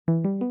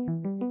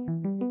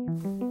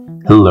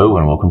Hello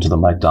and welcome to the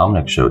Mike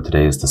Dominic Show.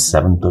 Today is the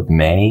 7th of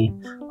May.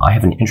 I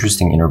have an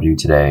interesting interview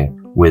today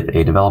with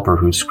a developer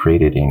who's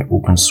created an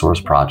open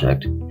source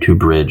project to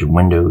bridge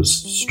Windows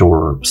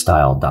Store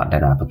style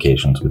 .NET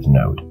applications with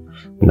Node.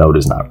 Node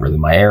is not really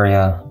my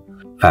area.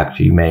 In fact,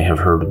 you may have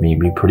heard me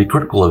be pretty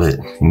critical of it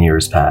in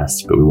years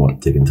past, but we won't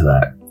dig into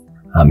that.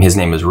 His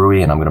name is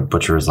Rui, and I'm going to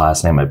butcher his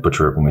last name. I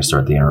butcher it when we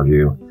start the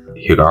interview.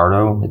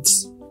 Figueiredo.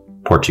 It's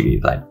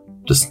Portuguese. I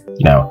just,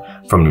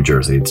 from New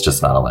Jersey, it's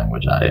just not a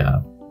language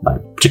I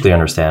particularly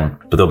understand,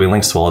 but there'll be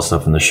links to all this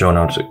stuff in the show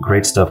notes.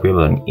 Great stuff. We have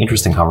an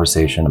interesting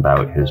conversation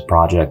about his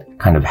project,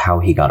 kind of how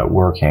he got it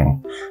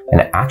working,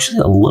 and actually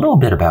a little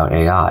bit about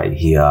AI.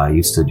 He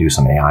used to do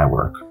some AI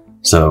work.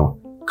 So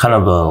kind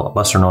of a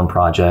lesser known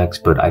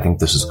project, but I think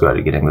this is good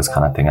at getting this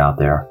kind of thing out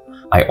there.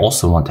 I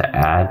also want to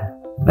add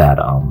that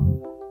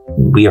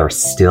we are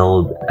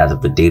still, as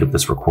of the date of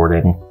this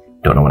recording,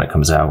 don't know when it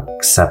comes out,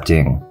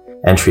 accepting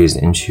entries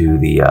into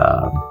the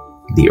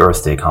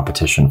Earth Day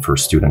competition for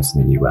students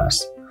in the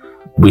US.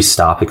 We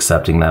stopped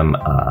accepting them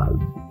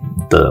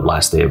the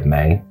last day of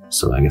May,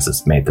 so I guess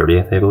it's May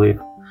 30th, I believe.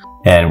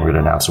 And we're going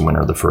to announce a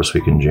winner the first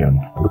week in June.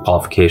 The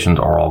qualifications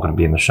are all going to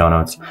be in the show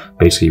notes.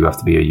 Basically, you have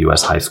to be a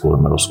US high school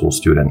or middle school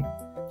student.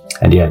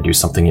 And do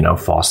something,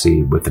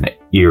 FOSSy with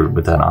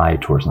an eye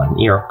towards, not an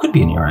ear, could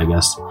be an ear, I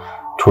guess,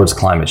 towards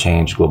climate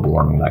change, global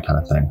warming, that kind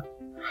of thing.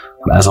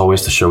 As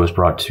always, the show is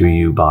brought to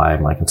you by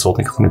my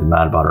consulting company, The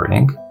Mad Butter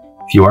Inc.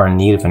 If you are in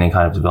need of any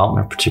kind of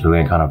development,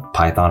 particularly in kind of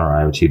Python or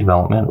IoT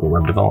development or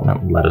web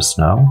development, let us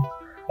know.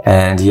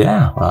 And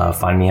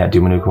find me at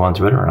Dumanuku on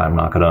Twitter, and I'm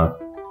not going to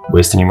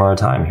waste any more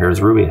time.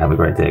 Here's Rui. Have a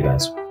great day,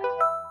 guys.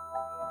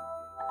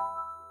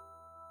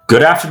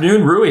 Good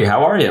afternoon, Rui.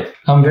 How are you?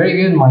 I'm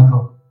very good,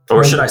 Michael.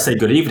 Or should I say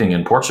good evening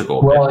in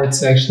Portugal? Well,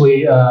 it's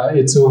actually,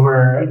 it's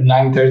over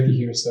 9:30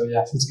 here, so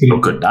yes, it's good. Oh,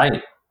 good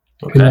night.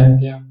 Okay. Good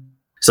night, yeah.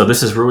 So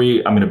this is Rui.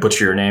 I'm going to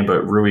butcher your name,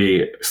 but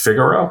Rui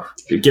Figueiredo?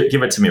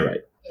 Give it to me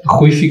right.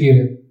 Rui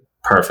Figueiredo.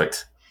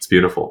 Perfect. It's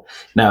beautiful.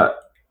 Now,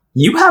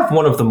 you have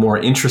one of the more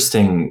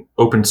interesting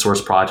open source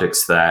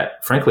projects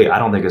that, frankly, I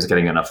don't think is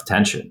getting enough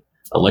attention,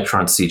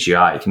 Electron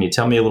CGI. Can you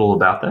tell me a little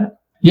about that?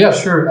 Yeah,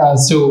 sure.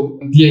 So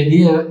the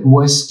idea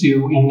was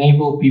to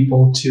enable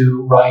people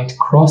to write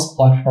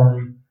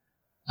cross-platform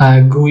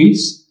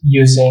GUIs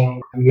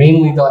using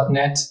mainly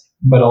 .NET,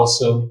 but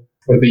also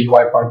for the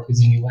UI part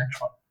using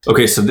Electron.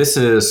 Okay, so this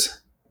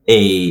is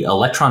a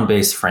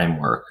Electron-based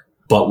framework,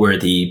 but where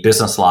the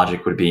business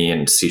logic would be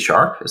in C#.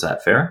 Is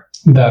that fair?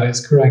 That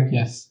is correct,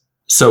 yes.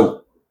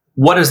 So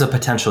what is the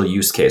potential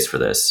use case for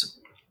this?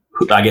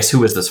 I guess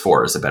who is this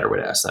for is a better way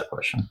to ask that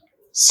question.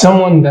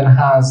 Someone that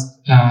has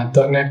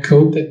 .NET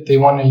code that they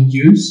want to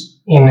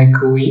use in a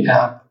GUI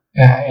app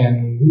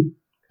and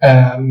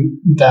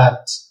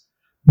that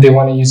they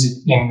want to use it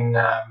in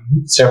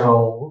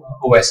several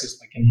OSs,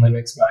 like in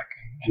Linux, Mac,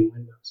 and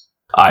Windows.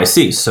 I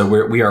see. So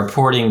we are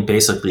porting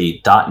basically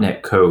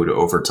 .NET code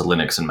over to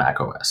Linux and Mac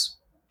OS.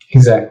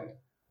 Exactly.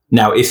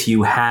 Now, if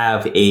you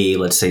have a,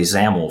 let's say,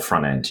 XAML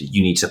front end,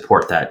 you need to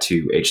port that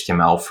to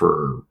HTML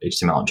for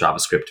HTML and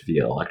JavaScript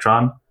via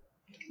Electron?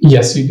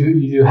 Yes, you do.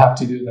 You do have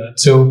to do that.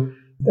 So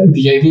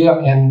the idea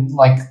and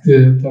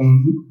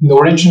the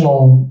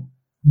original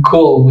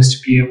goal was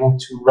to be able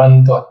to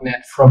run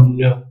 .NET from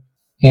Node.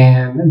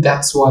 And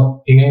that's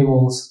what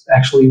enables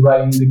actually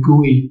writing the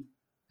GUI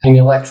in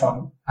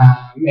Electron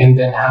and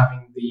then having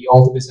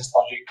all the business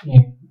logic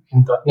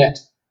in .NET.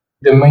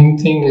 The main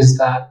thing is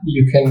that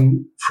you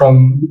can,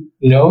 from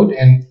Node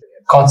and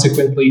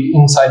consequently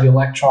inside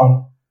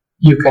Electron,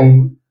 you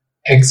can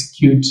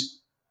execute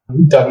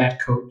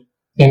 .NET code.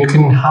 And you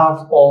can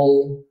have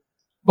all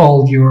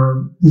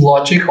your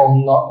logic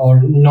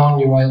or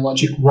non-UI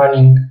logic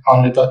running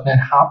on the .NET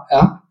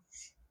app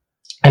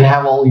and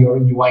have all your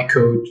UI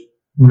code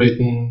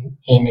written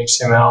in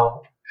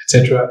HTML,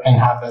 etc., and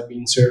have that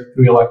being served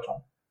through Electron.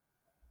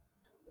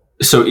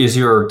 So is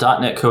your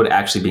 .NET code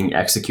actually being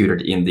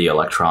executed in the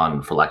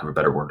Electron, for lack of a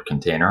better word,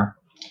 container?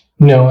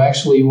 No,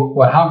 actually,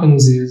 what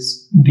happens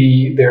is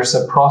there's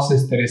a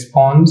process that is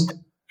spawned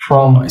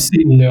from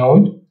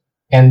Node,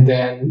 and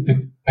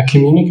then a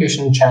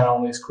communication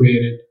channel is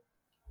created.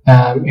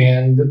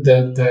 And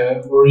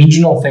the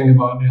original thing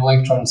about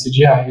Electron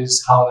CGI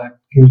is how that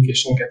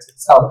communication gets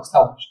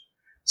established.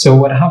 So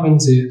what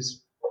happens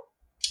is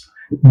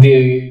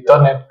the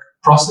 .NET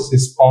process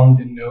is spawned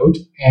in Node,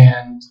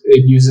 and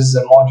it uses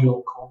a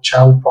module called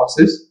child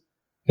process.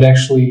 It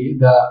actually,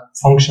 the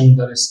function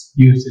that is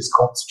used is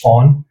called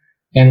spawn.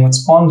 And what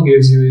spawn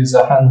gives you is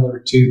a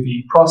handler to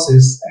the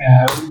process,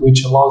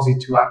 which allows you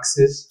to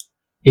access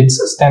its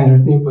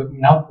standard input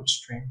and output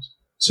streams.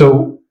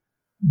 So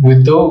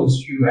with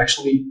those, you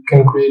actually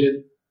can create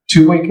a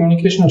two-way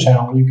communication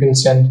channel. You can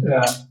send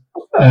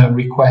a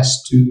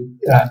request to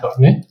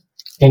 .NET,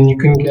 and you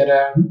can get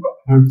a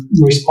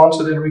response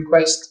to the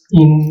request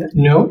in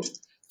Node,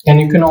 and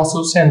you can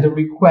also send a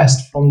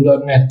request from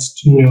 .NET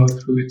to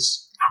Node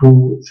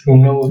through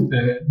Node,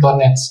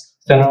 .NET's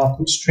standard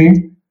output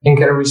stream, and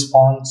get a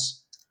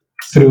response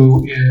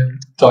through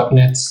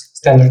 .NET's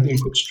standard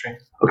input stream.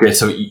 Okay,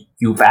 so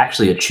you've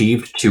actually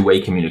achieved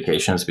two-way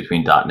communications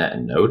between .NET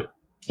and Node?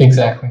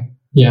 Exactly.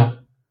 Yeah.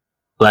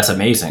 Well, that's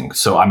amazing.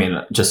 So, I mean,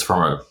 just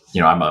from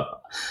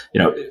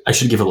I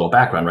should give a little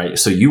background, right?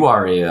 So you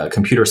are a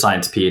computer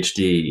science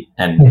PhD,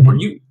 and were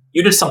you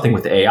did something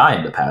with AI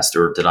in the past,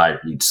 or did I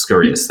read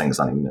scurrious things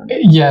on the internet?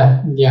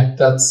 Yeah.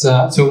 That's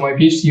so my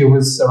PhD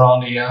was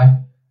around AI,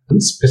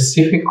 and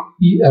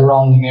specifically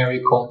around an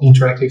area called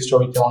interactive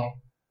storytelling,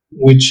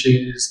 which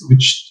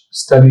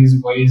studies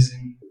ways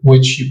in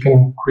which you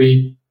can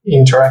create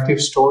interactive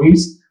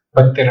stories,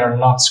 but that are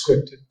not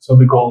scripted. So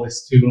the goal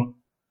is to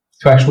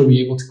actually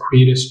be able to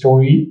create a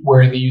story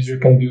where the user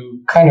can do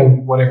kind of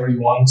whatever he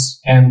wants,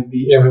 and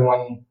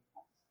everyone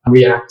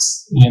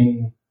reacts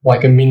in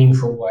like a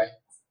meaningful way.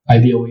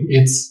 Ideally,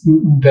 it's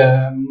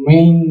the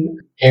main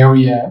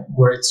area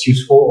where it's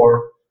useful,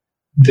 or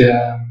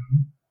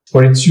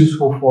where it's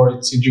useful for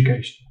its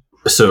education.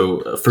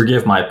 So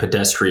forgive my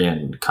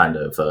pedestrian kind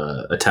of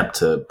attempt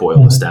to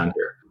boil this down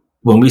here.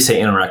 When we say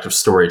interactive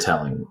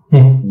storytelling,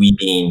 we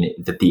mean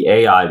that the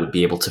AI would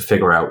be able to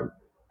figure out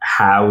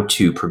how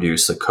to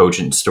produce a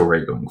cogent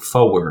story going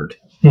forward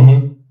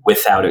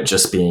without it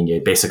just being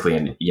a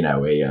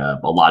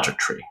logic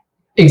tree.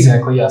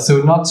 Exactly, yeah.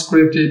 So not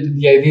scripted.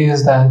 The idea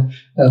is that,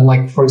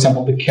 like, for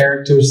example, the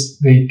characters,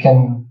 they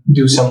can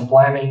do some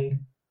planning.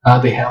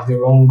 They have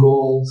their own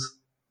goals.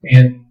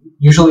 And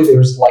usually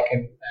there's like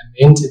an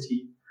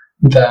entity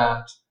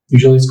that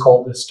usually is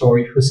called the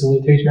story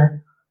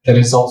facilitator that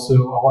has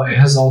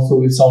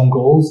also its own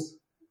goals,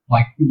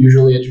 like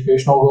usually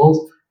educational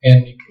goals.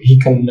 And he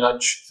can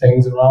nudge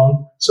things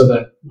around so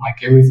that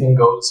like everything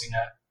goes in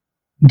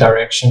a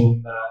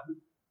direction that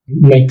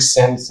makes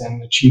sense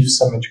and achieves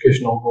some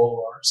educational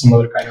goal or some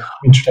other kind of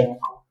entertainment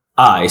goal.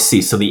 I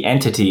see. So the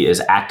entity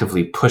is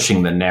actively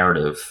pushing the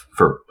narrative,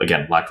 for,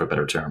 again, lack of a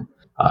better term,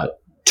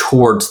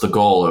 towards the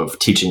goal of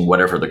teaching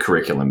whatever the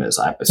curriculum is.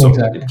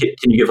 Exactly.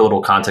 Can you give a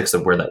little context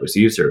of where that was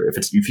used, or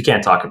if you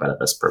can't talk about it,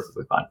 that's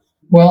perfectly fine.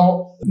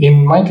 Well,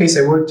 in my case,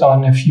 I worked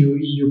on a few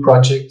EU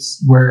projects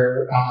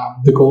where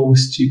the goal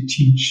was to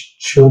teach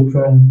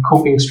children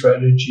coping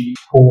strategy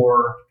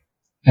for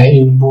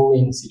in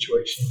bullying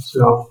situations.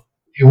 So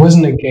it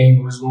wasn't a game;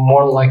 it was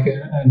more like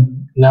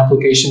an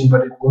application,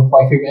 but it looked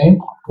like a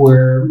game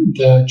where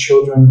the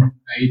children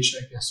aged,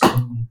 I guess,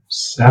 from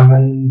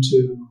 7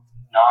 to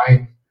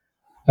 9,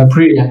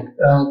 pretty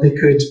young,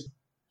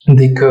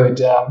 they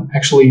could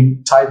actually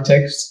type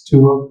text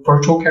to a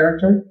virtual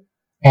character,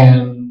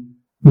 and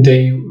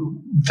they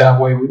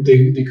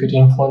could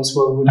influence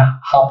what would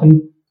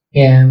happen,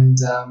 and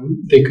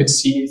they could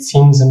see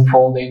scenes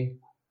unfolding,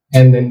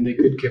 and then they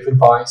could give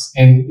advice.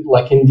 And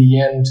like in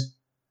the end,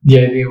 the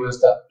idea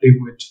was that they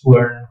would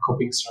learn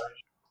coping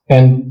strategy.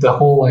 And the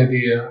whole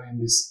idea in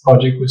this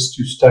project was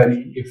to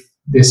study if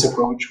this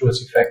approach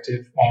was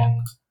effective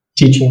and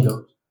teaching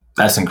those.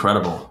 That's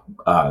incredible.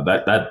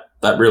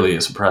 That really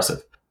is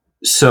impressive.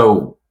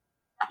 So,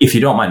 if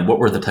you don't mind, what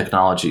were the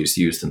technologies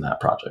used in that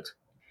project?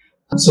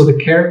 So the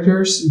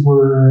characters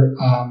were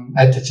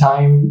at the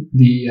time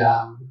the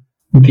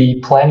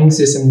planning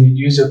system. They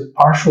used a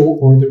partial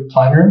order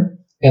planner,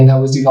 and that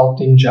was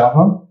developed in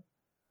Java.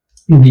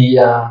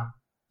 The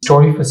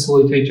story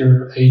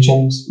facilitator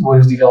agent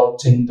was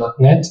developed in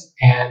 .NET,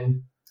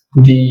 and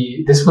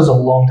this was a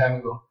long time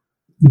ago.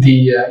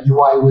 The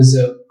UI was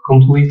a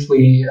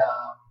completely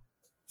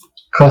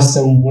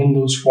custom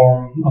Windows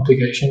Form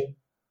application,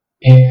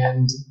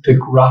 and the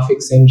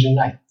graphics engine,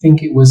 I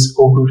think it was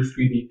Ogre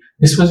 3D.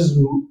 This was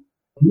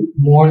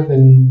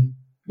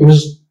it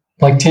was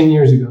like 10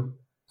 years ago.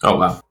 Oh,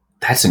 wow.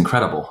 That's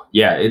incredible.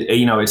 Yeah,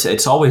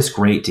 it's always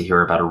great to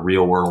hear about a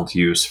real world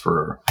use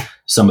for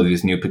some of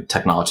these new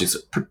technologies,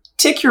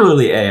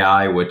 particularly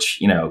AI, which,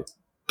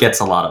 gets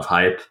a lot of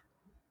hype,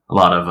 a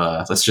lot of,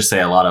 let's just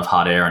say a lot of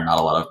hot air and not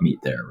a lot of meat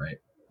there, right?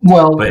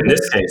 Well, but in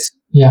this case,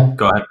 yeah.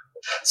 Go ahead.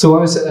 So I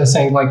was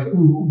saying, like,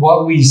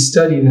 what we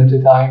studied at the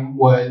time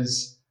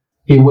was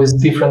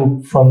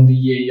different from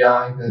the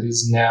AI that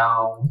is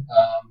now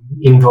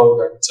in vogue,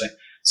 I would say.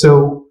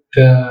 So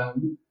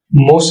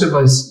most of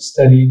us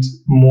studied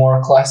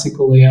more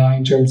classical AI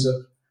in terms of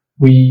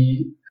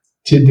we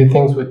did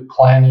things with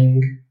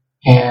planning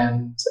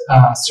and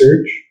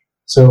search.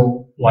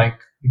 So, like,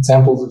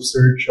 examples of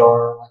search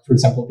are, like, for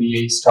example,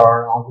 the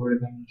A-star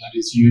algorithm that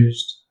is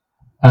used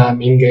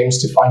in games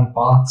to find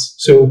paths.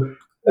 So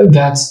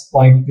that's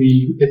like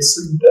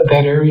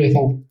that area. I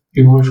think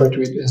people refer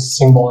to it as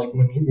symbolic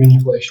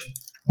manipulation.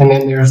 And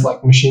then there's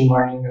like machine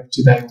learning of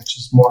today, which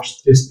is more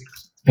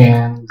statistics.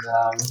 And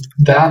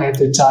that at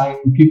the time,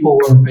 people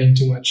weren't paying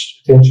too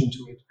much attention to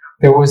it.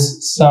 There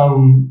was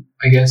some,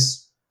 I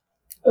guess,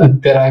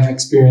 that I've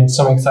experienced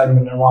some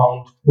excitement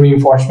around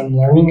reinforcement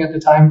learning at the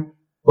time,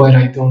 but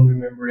I don't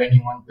remember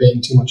anyone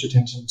paying too much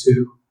attention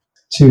to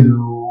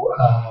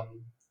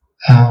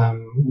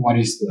what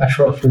is, I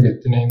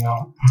forget the name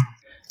now.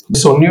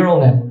 So neural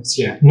networks,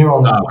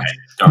 neural networks.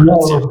 No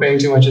one was paying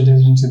too much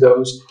attention to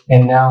those,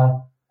 and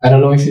now I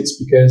don't know if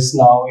it's because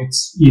now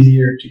it's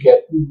easier to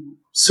get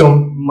so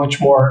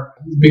much more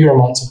bigger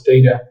amounts of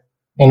data,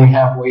 and we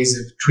have ways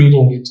of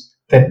treating it,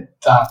 that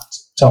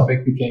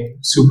topic became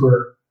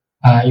super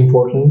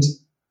important.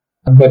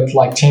 But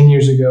like 10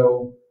 years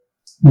ago,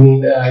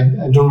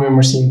 I don't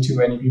remember seeing too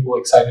many people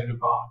excited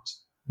about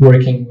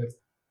working with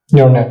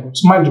neural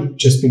networks. Might have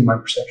just been my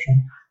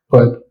perception,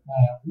 but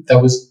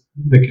that was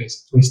the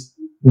case, at least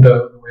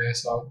the way I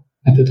saw it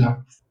at the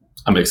time.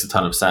 That makes a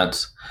ton of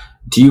sense.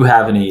 Do you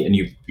have any, and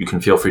you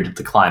can feel free to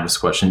decline this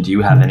question, do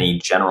you have any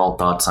general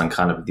thoughts on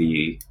kind of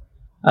the,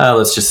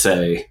 let's just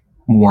say,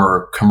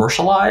 more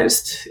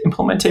commercialized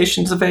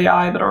implementations of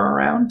AI that are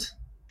around?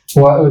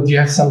 Well, do you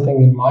have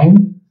something in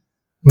mind?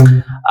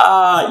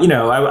 I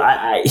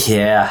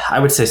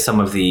would say some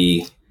of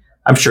the,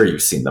 I'm sure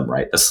you've seen them,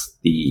 right?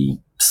 The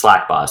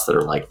Slack bots that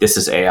are like, this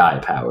is AI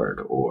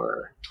powered,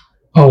 or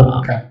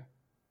okay.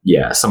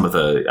 Yeah, some of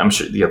the, I'm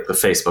sure the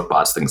Facebook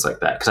bots, things like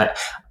that. Because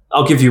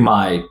I'll give you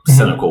my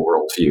cynical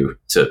worldview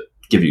to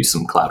give you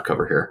some cloud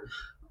cover here.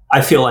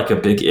 I feel like a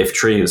big if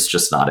tree is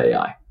just not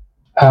AI.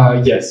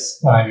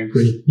 Yes, I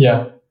agree.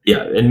 Yeah.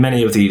 Yeah, in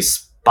many of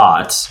these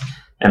bots,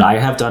 and I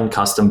have done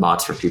custom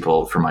bots for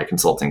people for my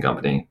consulting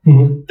company.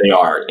 They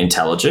are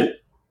intelligent,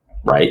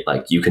 right?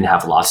 Like you can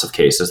have lots of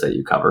cases that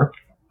you cover,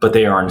 but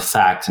they are in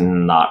fact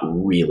not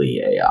really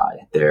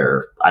AI.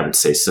 They're, I would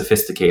say,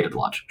 sophisticated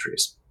logic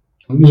trees.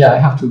 Yeah, I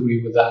have to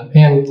agree with that.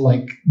 And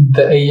like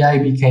the AI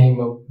became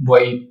a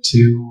way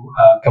to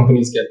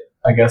companies get,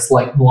 I guess,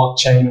 like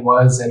blockchain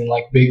was and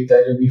like big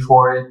data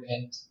before it.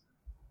 And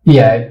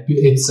yeah,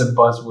 it's a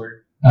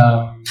buzzword.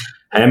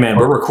 Hey man,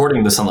 we're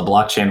recording this on the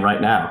blockchain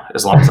right now.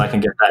 As long as I can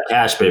get that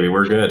cash, baby,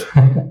 we're good.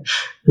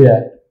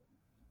 Yeah.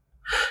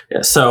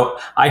 So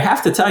I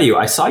have to tell you,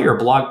 I saw your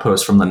blog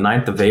post from the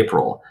 9th of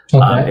April,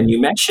 and you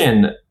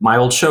mentioned my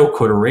old show,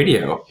 Coder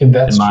Radio. And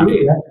that's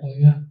true.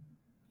 Yeah.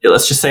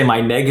 Let's just say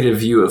my negative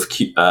view of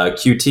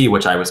QT,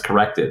 which I was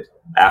corrected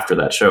after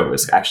that show,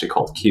 was actually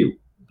called Q.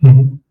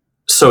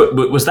 So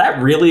was that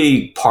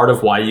really part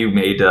of why you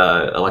made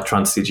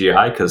Electron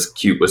CGI? Because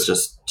Qt was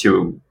just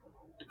too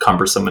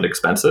cumbersome and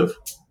expensive?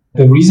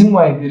 The reason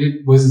why I did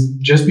it was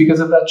just because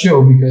of that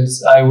show,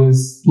 because I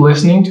was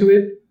listening to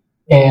it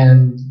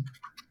and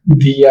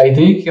the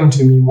idea came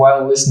to me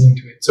while listening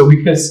to it. So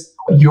because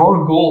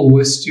your goal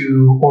was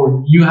to,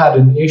 or you had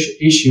an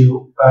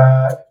issue,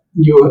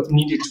 you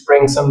needed to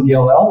bring some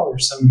DLL or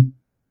some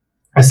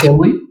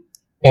assembly,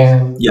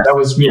 and that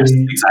was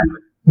really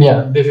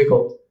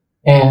difficult.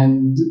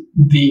 And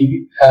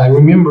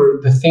remember,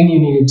 the thing you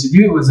needed to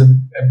do was a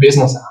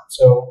business app.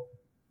 So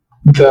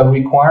the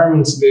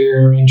requirements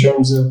there in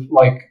terms of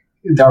like,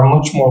 they are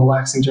much more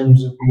lax in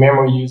terms of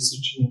memory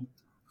usage.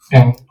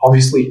 And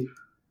obviously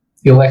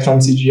the Electron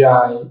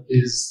CGI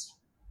is,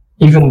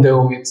 even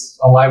though it's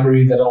a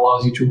library that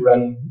allows you to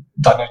run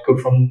 .NET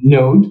code from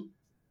Node,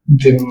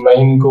 the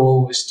main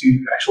goal was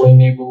to actually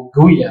enable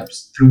GUI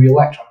apps through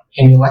Electron.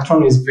 And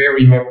Electron is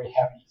very memory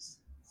heavy,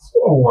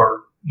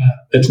 or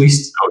at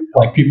least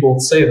like people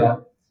say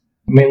that.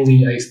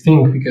 Mainly, I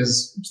think,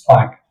 because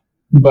Slack.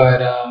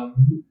 But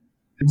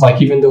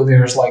like even though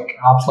there's like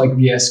apps like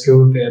VS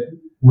Code that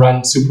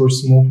run super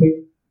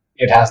smoothly,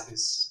 it has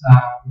this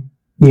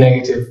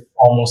negative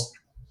almost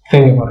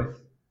thing about it.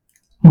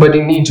 But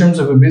in terms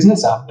of a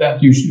business app,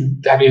 that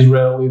is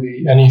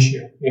rarely an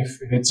issue if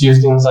it's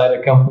used inside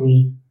a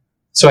company.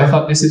 So I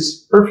thought this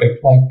is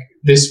perfect. Like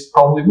this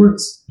probably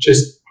works.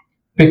 Just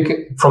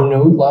pick from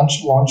Node,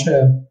 launch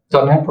a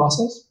 .NET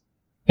process,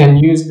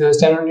 and use the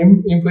standard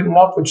input and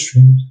output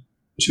streams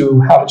to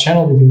have a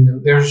channel between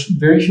them. There's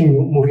very few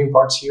moving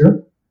parts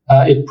here.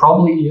 It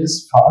probably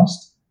is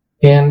fast,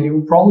 and it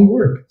will probably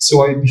work.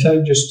 So I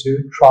decided just to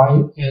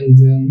try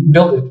and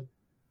build it.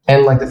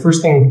 And like the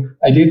first thing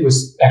I did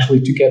was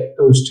actually to get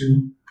those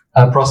two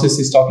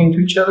processes talking to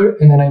each other,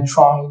 and then I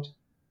tried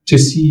to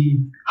see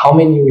how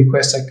many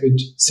requests I could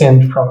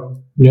send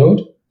from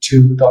Node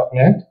to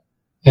 .NET,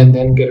 and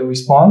then get a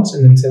response,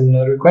 and then send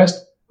another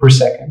request per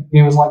second.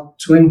 And it was like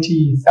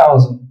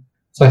 20,000.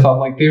 So I thought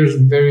like there's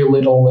very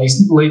little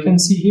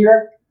latency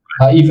here,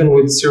 even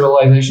with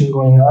serialization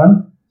going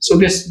on. So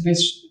this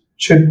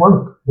should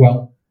work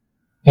well.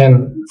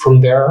 And from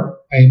there,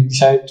 I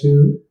decided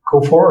to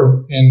go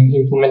forward and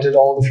implemented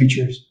all the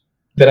features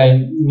that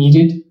I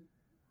needed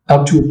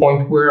up to a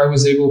point where I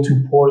was able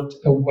to port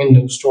a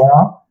Windows Store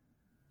app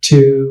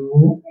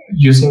to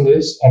using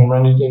this and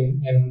run it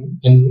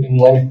in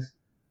Linux.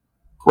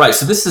 Right.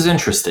 So this is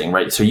interesting,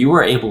 right? So you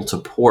were able to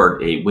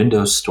port a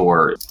Windows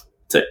Store,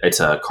 it's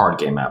a card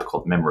game app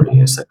called Memory,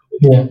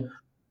 essentially,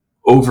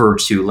 over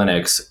to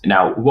Linux.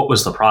 Now, what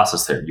was the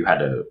process there?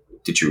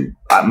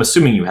 I'm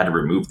assuming you had to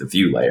remove the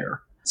view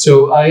layer.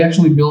 So I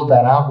actually built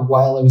that app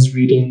while I was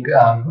reading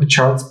a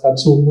Charles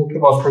Petzold book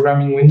about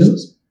programming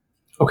Windows.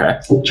 Okay.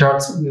 So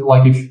Charles,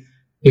 like if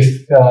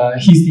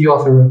he's the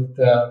author of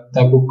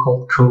that book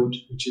called Code,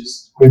 which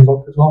is a great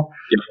book as well.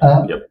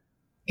 Yep.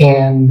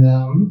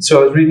 And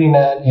so I was reading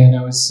that, and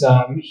I was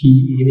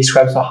he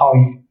describes how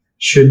you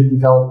should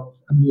develop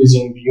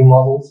using view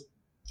models,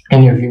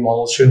 and your view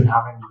models shouldn't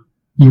have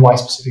any UI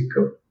specific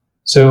code.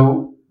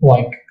 So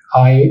like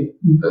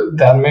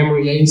that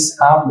Memory Ace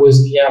app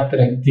was the app that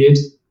I did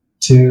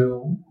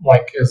to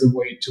like as a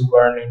way to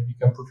learn and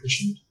become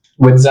proficient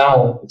with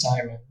XAML at the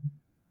time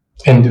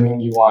and doing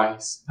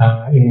UIs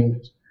in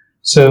Windows.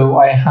 So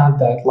I had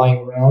that lying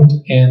around,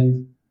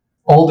 and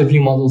all the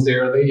view models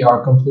there, they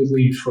are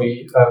completely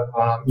free of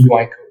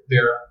UI code.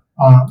 They're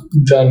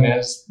done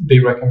as they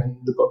recommend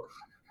in the book.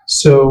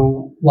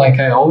 So like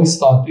I always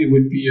thought it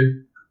would be a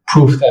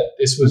proof that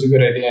this was a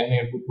good idea and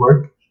it would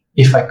work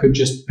if I could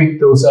just pick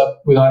those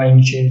up without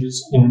any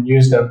changes and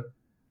use them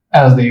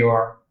as they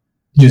are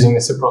using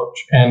this approach.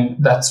 And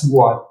that's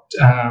what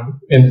I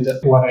ended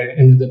up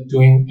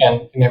doing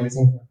and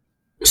everything.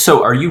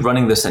 So are you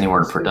running this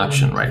anywhere in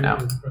production right now?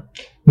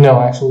 No,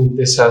 actually,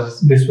 this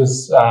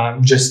was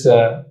just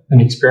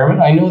an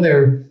experiment. I know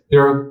there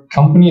are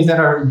companies that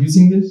are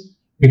using this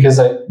because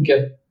I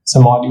get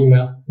some odd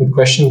email with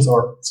questions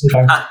or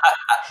sometimes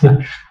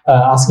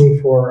asking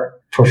for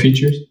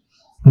features.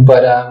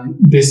 But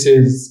this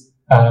is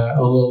a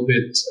little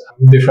bit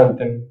different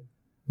than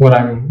what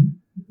I'm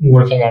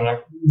working on. I'm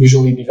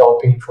usually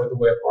developing for the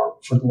web, or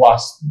for the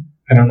last,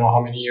 I don't know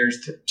how many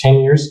years,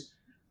 10 years.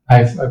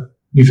 I've been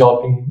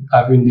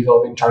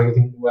developing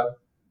targeting the web.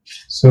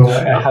 So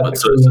I had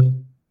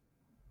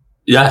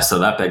so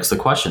that begs the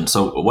question.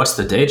 So what's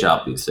the day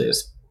job these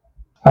days?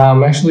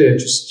 Actually, I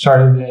just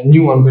started a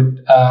new one, but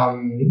I've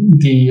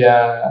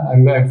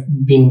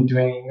been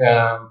doing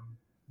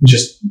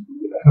just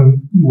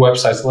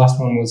websites. The last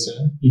one was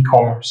an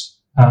e-commerce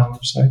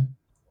website.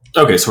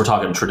 Okay, so we're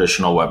talking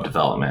traditional web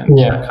development.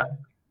 Yeah.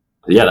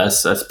 Yeah,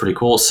 that's pretty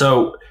cool.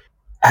 So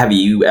have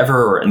you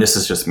ever, and this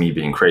is just me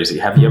being crazy,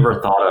 have you ever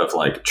thought of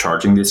like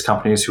charging these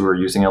companies who are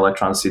using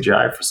Electron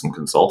CGI for some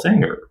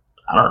consulting, or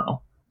I don't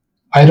know?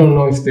 I don't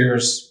know if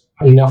there's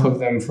enough of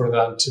them for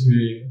that to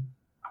be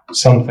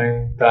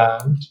something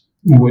that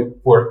would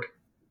work.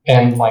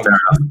 And like,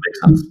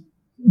 makes sense.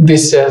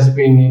 This has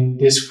been in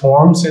this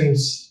form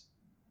since,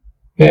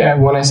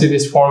 when I say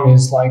this form,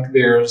 is like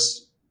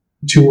there's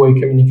two-way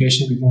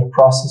communication between the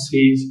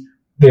processes,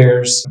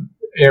 there's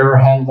error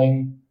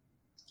handling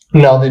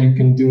now that you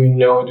can do in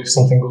Node if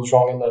something goes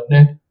wrong in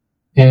 .NET.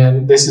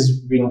 And this has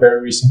been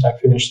very recent. I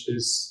finished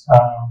this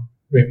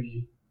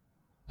maybe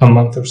a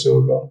month or so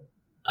ago.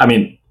 I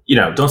mean,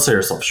 don't sell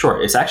yourself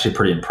short. It's actually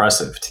pretty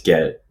impressive to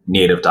get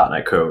native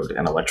 .NET code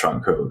and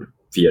Electron code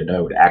via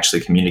Node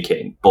actually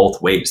communicating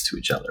both ways to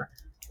each other.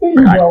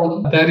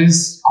 Well, that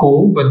is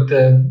cool, but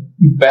the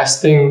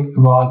best thing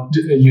about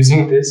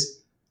using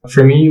this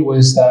for me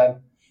was that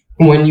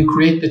when you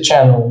create the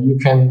channel, you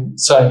can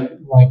say,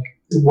 like,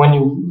 when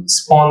you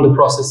spawn the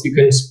process, you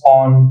can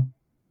spawn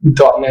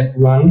 .NET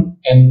run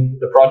in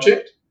the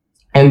project.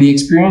 And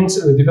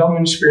the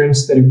development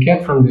experience that you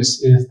get from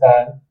this is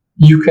that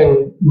you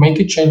can make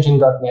a change in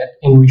 .NET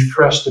and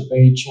refresh the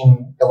page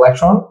in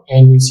Electron,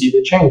 and you see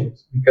the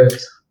changes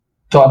because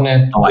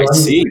 .NET I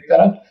see. That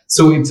up.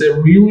 So it's a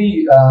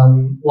really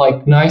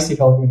nice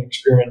development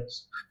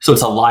experience. So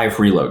it's a live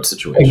reload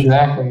situation.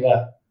 Exactly,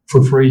 yeah,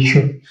 for free.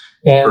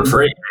 And, for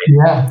free?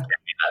 Yeah.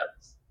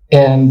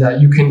 And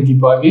you can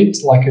debug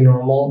it like the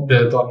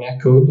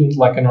 .NET code,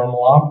 like a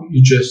normal app.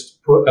 You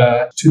just put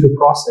to the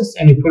process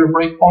and you put a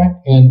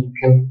breakpoint, and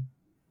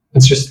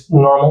it's just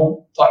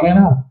normal .NET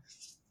app.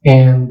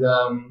 And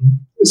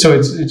so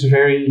it's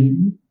very,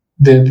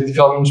 the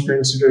development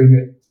experience is very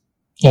good.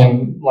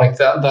 And like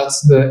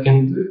that's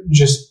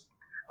just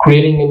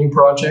creating a new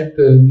project,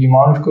 the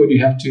amount of code you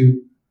have to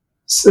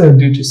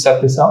do to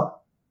set this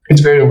up,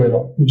 it's very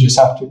little. You just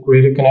have to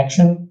create a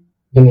connection,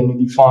 and then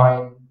you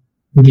define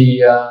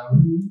the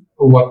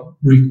what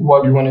you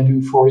want to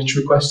do for each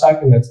request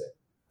type, and that's it.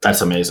 That's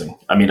amazing.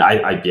 I mean,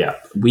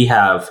 we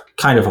have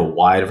kind of a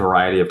wide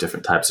variety of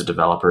different types of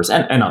developers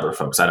and other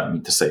folks. I don't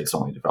mean to say it's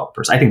only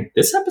developers. I think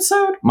this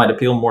episode might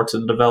appeal more to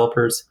the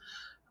developers,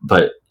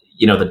 but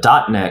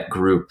the .NET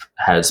group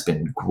has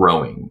been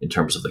growing in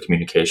terms of the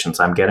communications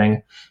I'm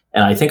getting.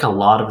 And I think a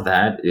lot of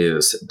that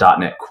is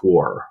 .NET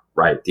Core,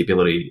 right? The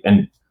ability,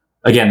 and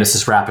again, this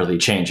is rapidly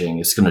changing.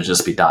 It's going to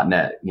just be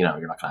 .NET. You're not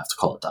going to have to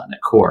call it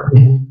 .NET Core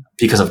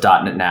because of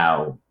 .NET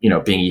now,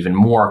 being even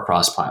more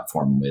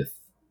cross-platform with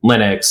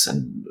Linux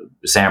and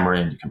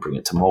Xamarin. You can bring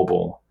it to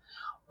mobile.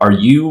 Are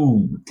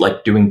you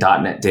like doing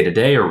 .NET day to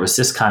day, or was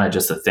this kind of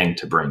just a thing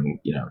to bring,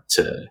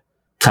 to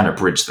kind of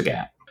bridge the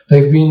gap?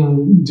 I've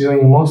been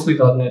doing mostly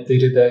 .NET day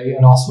to day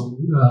and also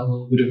a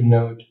little bit of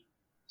Node.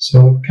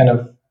 So kind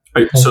of.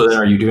 So then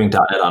are you doing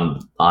 .NET on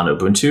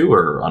Ubuntu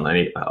or on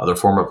any other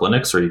form of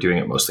Linux, or are you doing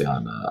it mostly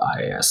on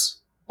IIS?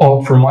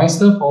 Oh, for my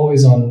stuff,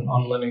 always on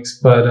Linux.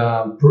 But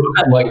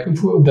like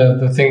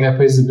the thing that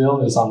pays the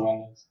bill is on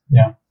Windows.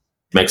 Yeah.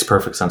 Makes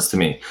perfect sense to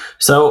me.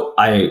 So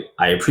I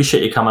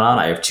appreciate you coming on.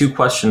 I have two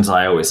questions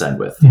I always end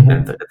with,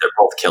 and they're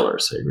both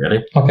killers. Are you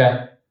ready?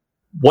 Okay.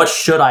 What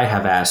should I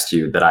have asked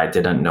you that I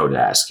didn't know to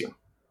ask you?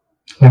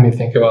 Let me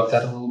think about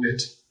that a little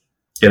bit.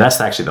 Yeah,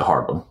 that's actually the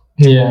hard one.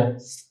 Yeah.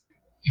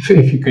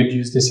 If you could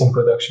use this in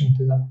production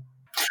today.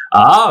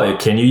 Oh,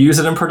 can you use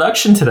it in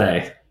production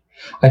today?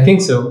 I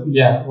think so.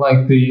 Yeah.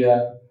 Like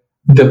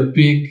the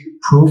big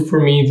proof for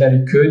me that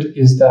it could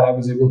is that I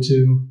was able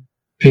to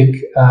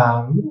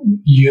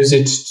use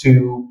it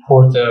to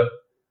port the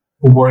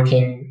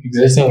working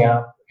existing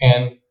app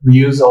and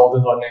reuse all the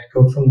 .NET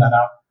code from that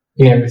app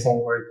and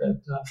everything worked at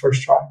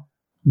first try.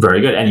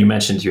 Very good. And you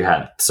mentioned you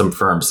had some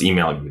firms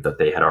email you that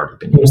they had already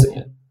been using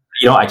it.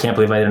 I can't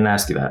believe I didn't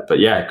ask you that. But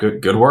yeah,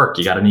 good work.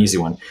 You got an easy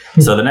one.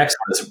 So the next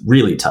one is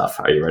really tough.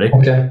 Are you ready?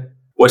 Okay.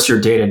 What's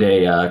your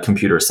day-to-day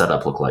computer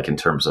setup look like in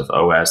terms of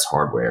OS,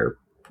 hardware,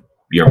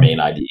 your main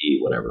IDE,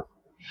 whatever?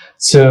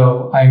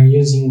 So I'm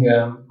using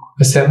a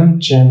 7th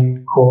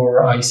Gen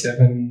Core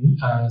i7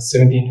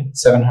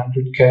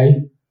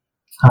 17700K.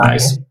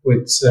 Nice.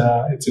 It's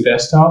a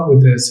desktop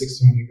with a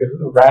 16 gig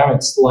of RAM.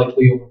 It's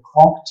slightly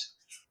overclocked.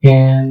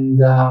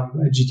 And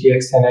a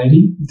GTX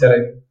 1080 that I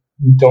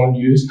don't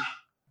use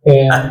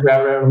and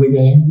rarely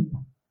game.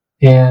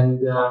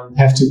 And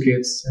have 2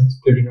 kids, and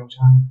there's no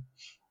time.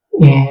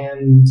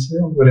 And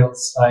what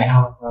else? I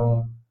have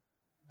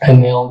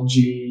an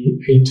LG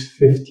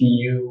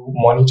 850U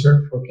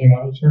monitor, 4K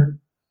monitor.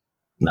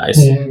 Nice.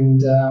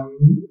 And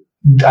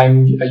I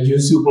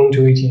use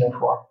Ubuntu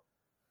 18.04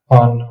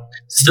 on.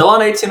 Still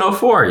on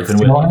 18.04, even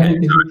still on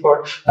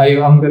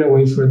 18.04. I'm going to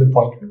wait for the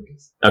point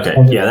release. Okay,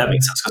 yeah, that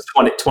makes sense because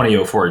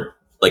 2004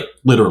 like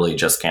literally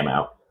just came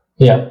out.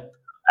 Yeah.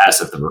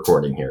 As of the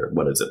recording here,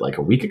 what is it, like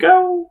a week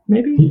ago,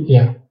 maybe?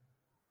 Yeah.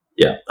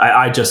 Yeah,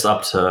 I just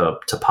upped to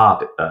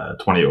POP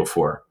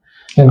 2004.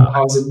 And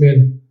how's it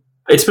been?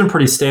 It's been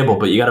pretty stable,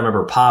 but you got to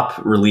remember POP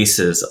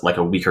releases like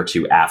a week or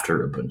two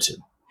after Ubuntu.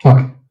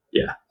 Okay.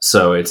 Yeah,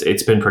 so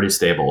it's been pretty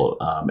stable,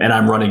 and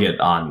I'm running it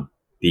on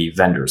the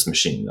vendor's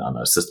machine on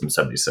a System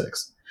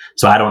 76.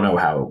 So I don't know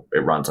how it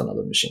runs on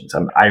other machines.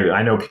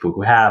 I know people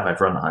who have. I've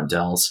run it on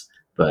Dell's,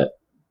 but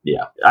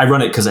yeah, I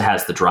run it because it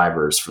has the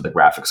drivers for the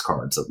graphics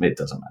cards. So it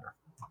doesn't matter.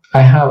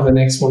 I have an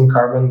X1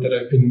 Carbon that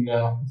I've been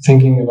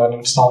thinking about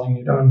installing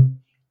it on.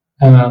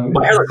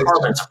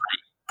 Carbon's a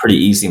pretty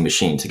easy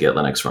machine to get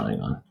Linux running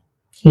on.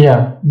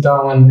 Yeah,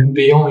 that one.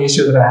 The only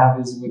issue that I have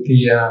is with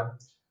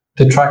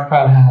the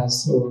trackpad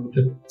or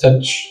the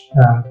touch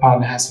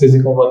pad has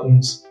physical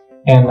buttons,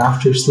 and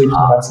after sleep,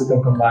 once they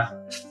don't come back,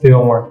 they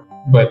don't work.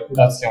 But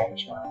that's the only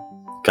issue.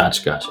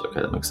 Gotcha.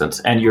 Okay, that makes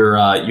sense. And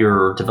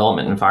your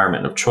development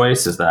environment of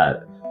choice is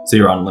that? So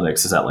you're on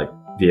Linux. Is that like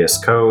VS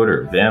Code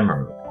or Vim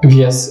or?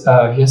 VS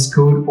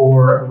Code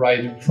or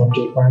Rider from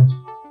JetBrains.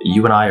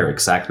 You and I are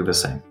exactly the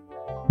same.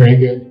 Very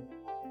good.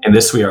 And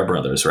this we are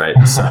brothers, right?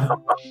 So,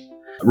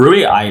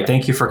 Rui, I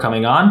thank you for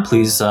coming on.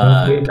 Please,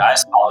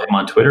 guys, follow him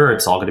on Twitter.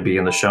 It's all going to be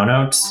in the show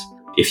notes.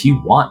 If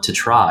you want to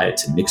try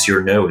to mix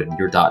your Node and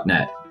your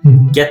 .NET,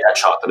 get that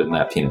chocolate and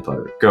that peanut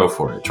butter. Go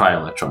for it. Try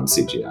Electron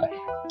CGI.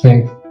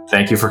 Thanks.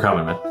 Thank you for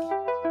coming, man.